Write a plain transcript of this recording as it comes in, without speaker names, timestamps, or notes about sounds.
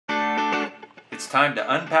It's time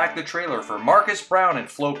to unpack the trailer for Marcus Brown and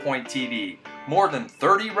Flowpoint TV. More than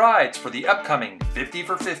 30 rides for the upcoming 50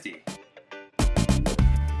 for 50.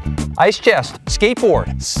 Ice chest,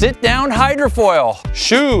 skateboard, sit-down hydrofoil,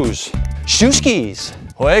 shoes, shoe skis,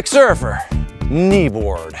 wake surfer,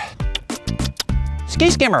 kneeboard, ski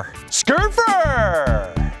skimmer,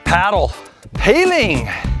 skirfer, paddle, paling,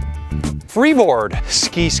 freeboard,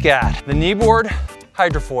 ski scat, the kneeboard,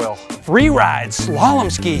 hydrofoil, free ride,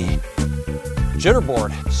 slalom ski,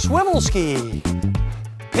 jitterboard, swivel ski,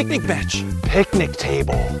 picnic bench, picnic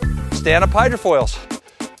table, stand-up hydrofoils,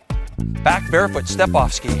 back barefoot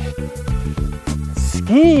step-off ski,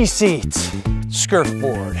 ski seats,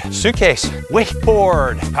 surfboard, suitcase,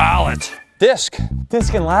 wakeboard, pallet, disc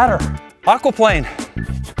and ladder, aquaplane,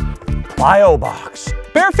 plyo box,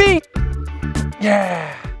 bare feet,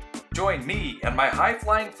 yeah! Join me and my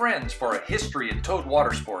high-flying friends for a history in towed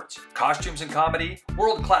water sports, costumes and comedy,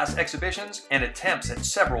 world-class exhibitions, and attempts at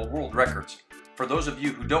several world records. For those of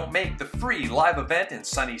you who don't make the free live event in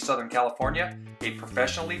sunny Southern California, a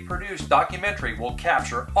professionally produced documentary will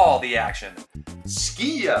capture all the action.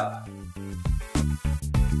 Ski ya!